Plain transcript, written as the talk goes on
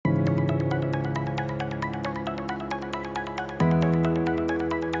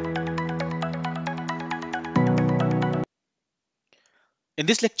In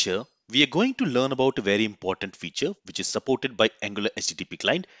this lecture, we are going to learn about a very important feature which is supported by Angular HTTP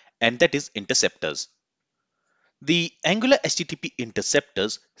client, and that is interceptors. The Angular HTTP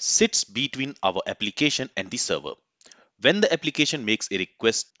interceptors sits between our application and the server. When the application makes a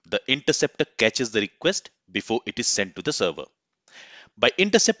request, the interceptor catches the request before it is sent to the server. By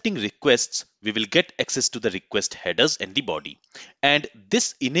intercepting requests, we will get access to the request headers and the body. And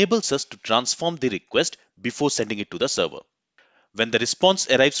this enables us to transform the request before sending it to the server. When the response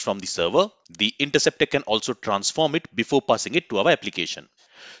arrives from the server, the interceptor can also transform it before passing it to our application.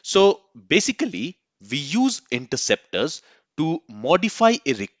 So basically, we use interceptors to modify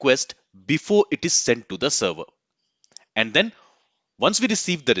a request before it is sent to the server. And then once we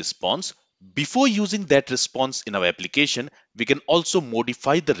receive the response, before using that response in our application, we can also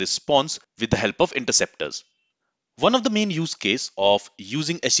modify the response with the help of interceptors. One of the main use case of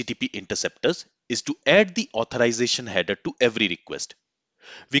using HTTP interceptors is to add the authorization header to every request.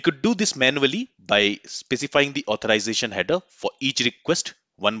 We could do this manually by specifying the authorization header for each request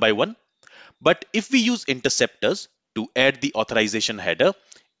one by one. But if we use interceptors to add the authorization header,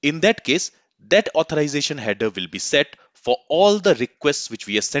 in that case, that authorization header will be set for all the requests which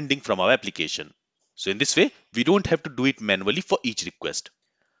we are sending from our application. So in this way, we don't have to do it manually for each request.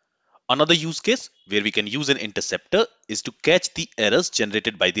 Another use case where we can use an interceptor is to catch the errors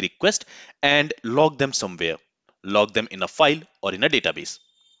generated by the request and log them somewhere. Log them in a file or in a database.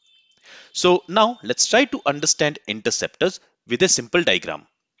 So now let's try to understand interceptors with a simple diagram.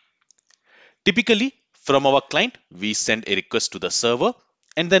 Typically, from our client, we send a request to the server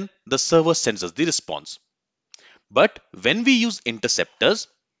and then the server sends us the response. But when we use interceptors,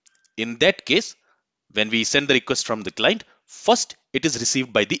 in that case, when we send the request from the client, first it is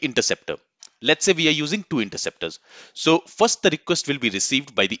received by the interceptor. Let's say we are using two interceptors. So first the request will be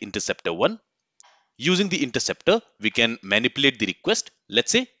received by the interceptor 1. Using the interceptor, we can manipulate the request.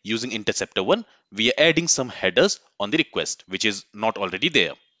 Let's say using interceptor 1, we are adding some headers on the request, which is not already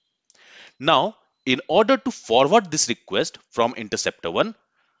there. Now, in order to forward this request from interceptor 1,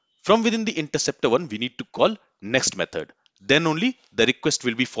 from within the interceptor 1, we need to call next method. Then only the request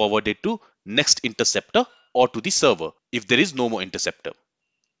will be forwarded to next interceptor or to the server if there is no more interceptor.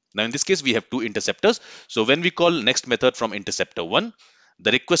 Now in this case, we have two interceptors. So when we call next method from interceptor 1,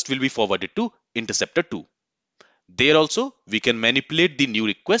 the request will be forwarded to interceptor 2. There also, we can manipulate the new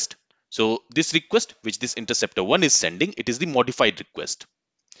request. So this request which this interceptor 1 is sending, it is the modified request.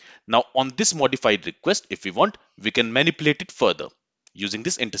 Now on this modified request, if we want, we can manipulate it further using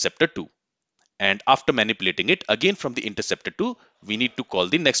this interceptor 2. And after manipulating it again from the interceptor 2, we need to call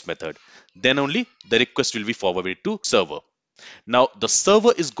the next method. Then only the request will be forwarded to server. Now the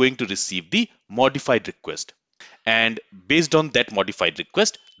server is going to receive the modified request. And based on that modified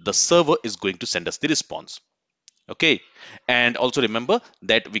request, the server is going to send us the response. Okay, and also remember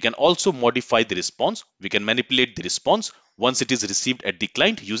that we can also modify the response. We can manipulate the response once it is received at the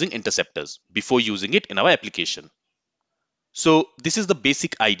client using interceptors before using it in our application. So this is the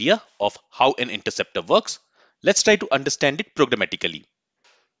basic idea of how an interceptor works. Let's try to understand it programmatically.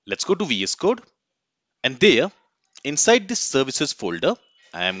 Let's go to VS Code, and there inside this services folder,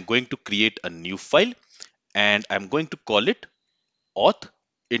 I am going to create a new file and I'm going to call it auth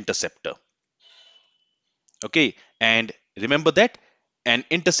interceptor. Okay, and remember that an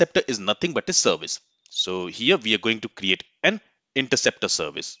interceptor is nothing but a service. So here we are going to create an interceptor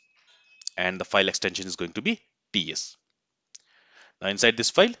service and the file extension is going to be TS. Now inside this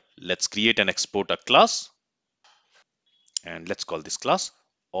file, let's create and export a class and let's call this class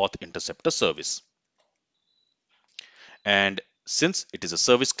auth interceptor service. And since it is a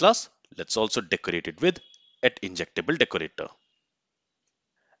service class, let's also decorate it with @injectable decorator.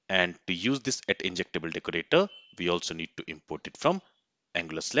 And to use this @injectable decorator, we also need to import it from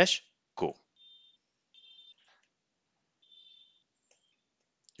angular/go.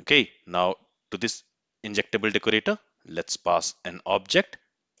 Okay, now to this injectable decorator, let's pass an object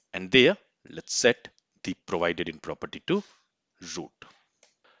and there let's set the provided in property to root.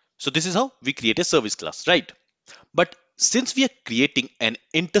 So this is how we create a service class, right? But since we are creating an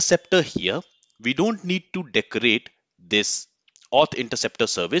interceptor here, we don't need to decorate this auth interceptor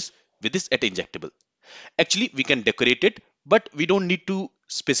service with this @injectable. Actually, we can decorate it, but we don't need to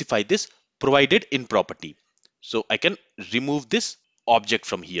specify this provided in property. So I can remove this object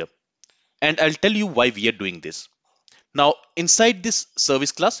from here. And I'll tell you why we are doing this. Now, inside this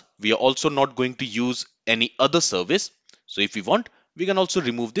service class, we are also not going to use any other service. So if we want, we can also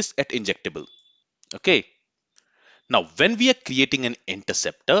remove this @injectable. Okay. Now, when we are creating an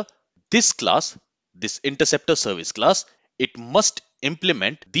interceptor, this class, this interceptor service class, it must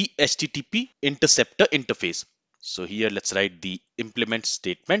implement the HTTP interceptor interface. So here let's write the implement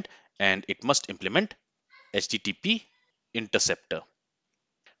statement, and it must implement HTTP interceptor.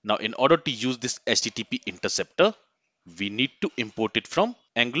 Now in order to use this HTTP interceptor, we need to import it from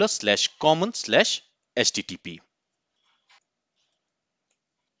angular/common/http.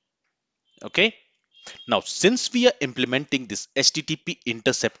 Okay. Now since we are implementing this HTTP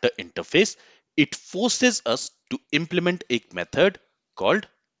interceptor interface, it forces us to implement a method called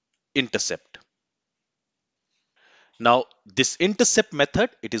intercept. Now this intercept method,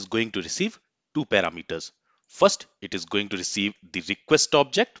 it is going to receive two parameters. First, it is going to receive the request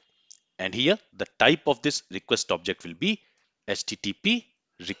object, and here the type of this request object will be HTTP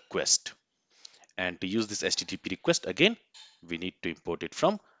request. And to use this HTTP request, again we need to import it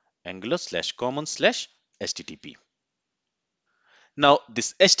from angular/common/http. Now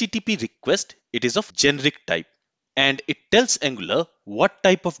this HTTP request, it is of generic type, and it tells Angular what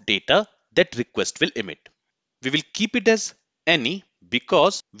type of data that request will emit. We will keep it as any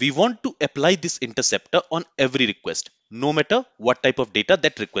because we want to apply this interceptor on every request, no matter what type of data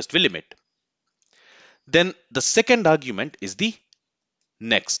that request will emit. Then the second argument is the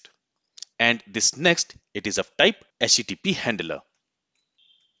next, and this next, it is of type HTTP handler.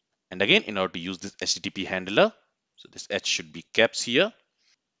 And again, in order to use this HTTP handler, so this H should be caps here.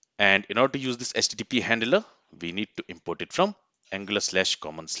 And in order to use this HTTP handler, we need to import it from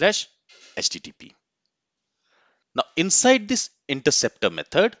angular/common/http. Now inside this interceptor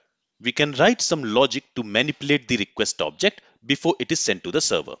method, we can write some logic to manipulate the request object before it is sent to the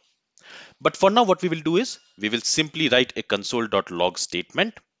server. But for now, what we will do is we will simply write a console.log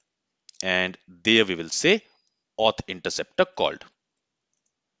statement, and there we will say auth interceptor called.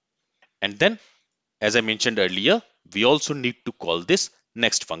 And then, as I mentioned earlier, we also need to call this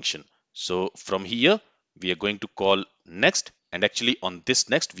next function. So from here, we are going to call next, and actually on this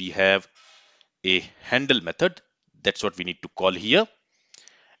next, we have a handle method. That's what we need to call here.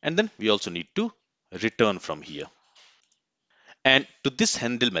 And then we also need to return from here. And to this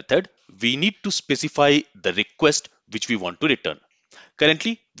handle method, we need to specify the request which we want to return.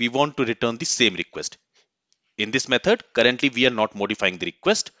 Currently, we want to return the same request. In this method, currently we are not modifying the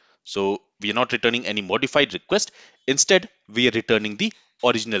request. So we are not returning any modified request. Instead, we are returning the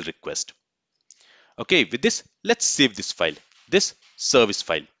original request. Okay, with this, let's save this file, this service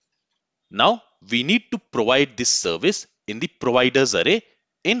file. Now we need to provide this service in the providers array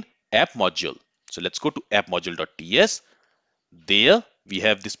in app module. So let's go to app module.ts. There we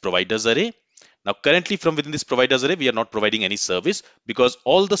have this providers array. Now currently from within this providers array, we are not providing any service because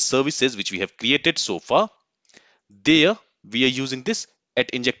all the services which we have created so far, there we are using this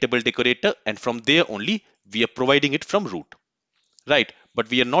at injectable decorator, and from there only we are providing it from root, right? But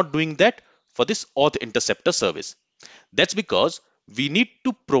we are not doing that for this auth interceptor service. That's because we need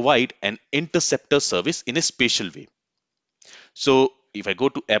to provide an interceptor service in a special way. So if I go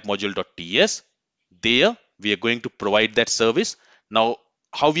to app module.ts, there we are going to provide that service. Now,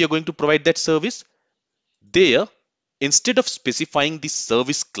 how we are going to provide that service? There, instead of specifying the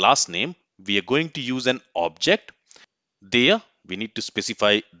service class name, we are going to use an object. There, we need to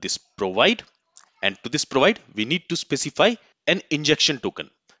specify this provide, and to this provide, we need to specify an injection token.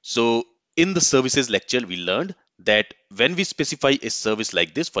 So in the services lecture, we learned that when we specify a service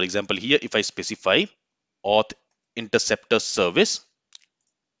like this, for example, here, if I specify auth interceptor service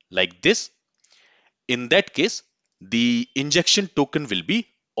like this, in that case, the injection token will be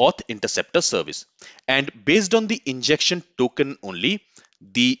auth interceptor service. And based on the injection token only,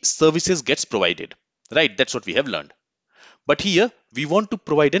 the services gets provided, right? That's what we have learned. But here we want to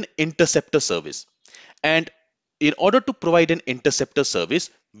provide an interceptor service. And in order to provide an interceptor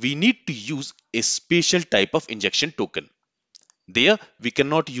service, we need to use a special type of injection token. There we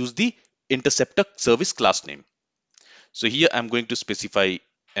cannot use the interceptor service class name. So here I'm going to specify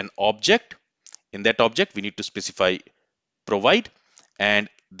an object. In that object, we need to specify provide, and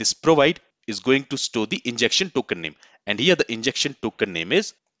this provide is going to store the injection token name. And here the injection token name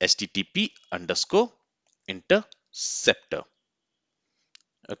is http underscore interceptor.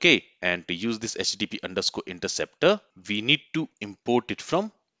 Okay, and to use this http underscore interceptor, we need to import it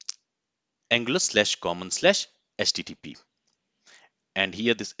from angular/common/http. And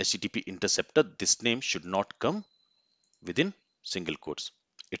here this http interceptor, this name should not come within single quotes.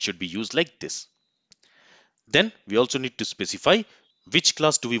 It should be used like this. Then we also need to specify which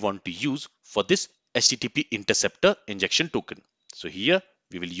class do we want to use for this HTTP interceptor injection token. So here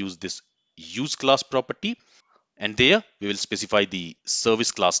we will use this use class property, and there we will specify the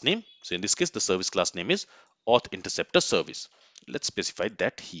service class name. So in this case, the service class name is auth interceptor service. Let's specify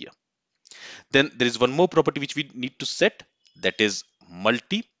that here. Then there is one more property which we need to set, that is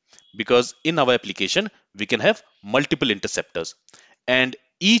multi. because in our application we can have multiple interceptors, and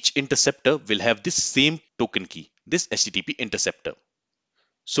each interceptor will have this same token key, this HTTP interceptor.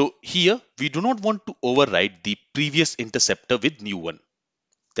 So here we do not want to override the previous interceptor with new one.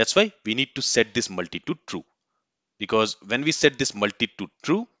 That's why we need to set this multi to true, because when we set this multi to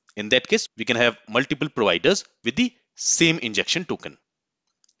true, in that case we can have multiple providers with the same injection token.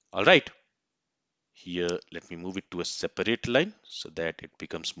 All right, here let me move it to a separate line so that it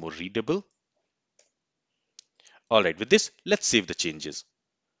becomes more readable. All right, with this, let's save the changes.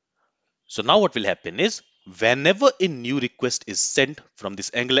 So now what will happen is, whenever a new request is sent from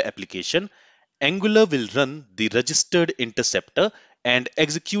this Angular application, Angular will run the registered interceptor and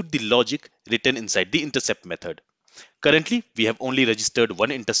execute the logic written inside the intercept method. Currently, we have only registered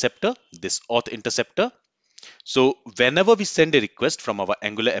one interceptor, this auth interceptor. So whenever we send a request from our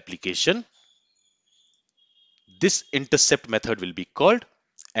Angular application, this intercept method will be called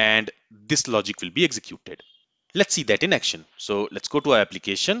and this logic will be executed. Let's see that in action. So let's go to our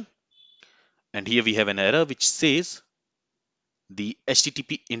application, and here we have an error which says the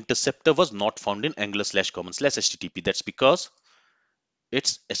HTTP interceptor was not found in Angular /common/HTTP. That's because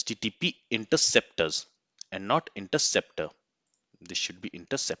it's HTTP interceptors and not interceptor. This should be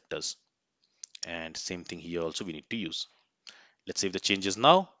interceptors. And same thing here also we need to use. Let's save the changes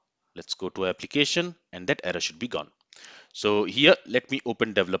now. Let's go to our application and that error should be gone. So here, let me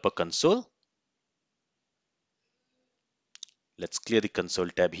open developer console. Let's clear the console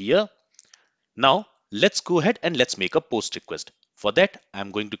tab here. Now let's go ahead and let's make a post request. For that,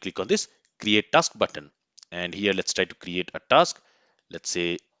 I'm going to click on this create task button. And here let's try to create a task. Let's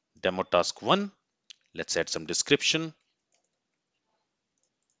say demo task 1. Let's add some description.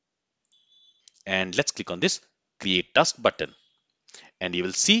 And let's click on this create task button. And you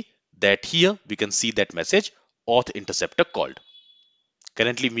will see that here we can see that message auth interceptor called.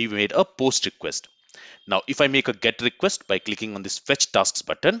 Currently we made a post request. Now if I make a get request by clicking on this fetch tasks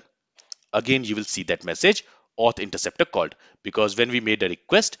button, again you will see that message auth interceptor called, because when we made a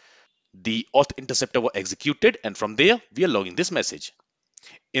request, the auth interceptor was executed and from there we are logging this message.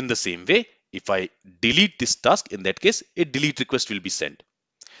 In the same way, if I delete this task, in that case a delete request will be sent.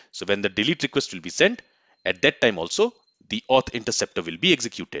 So when the delete request will be sent, at that time also the auth interceptor will be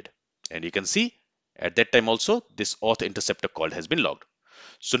executed, and you can see at that time also this auth interceptor called has been logged.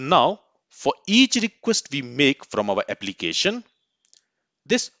 So now for each request we make from our application,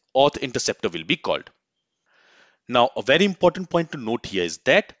 this auth interceptor will be called. Now a very important point to note here is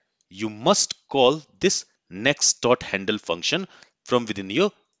that you must call this next.handle function from within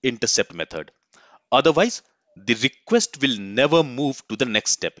your intercept method. Otherwise, the request will never move to the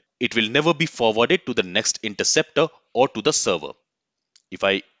next step. It will never be forwarded to the next interceptor or to the server. If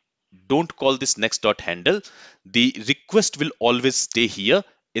I don't call this next.handle, the request will always stay here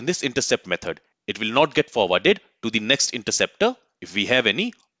in this intercept method. It will not get forwarded to the next interceptor if we have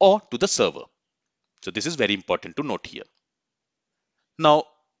any, or to the server. So this is very important to note here. Now,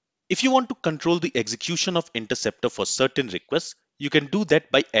 if you want to control the execution of interceptor for certain requests, you can do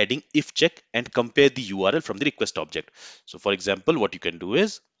that by adding if check and compare the URL from the request object. So for example, what you can do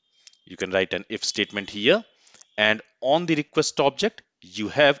is you can write an if statement here, and on the request object, you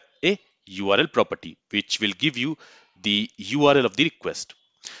have a URL property, which will give you the URL of the request.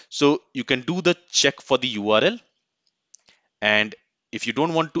 So you can do the check for the URL, and if you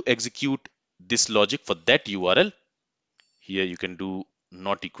don't want to execute this logic for that URL, here you can do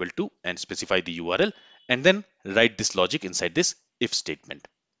not equal to and specify the URL and then write this logic inside this if statement.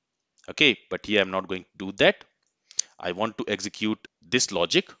 Okay, but here I'm not going to do that. I want to execute this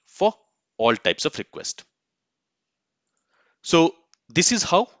logic for all types of request. So this is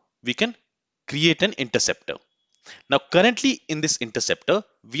how we can create an interceptor. Now currently in this interceptor,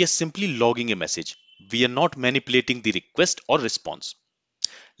 we are simply logging a message. We are not manipulating the request or response.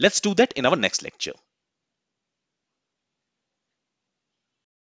 Let's do that in our next lecture.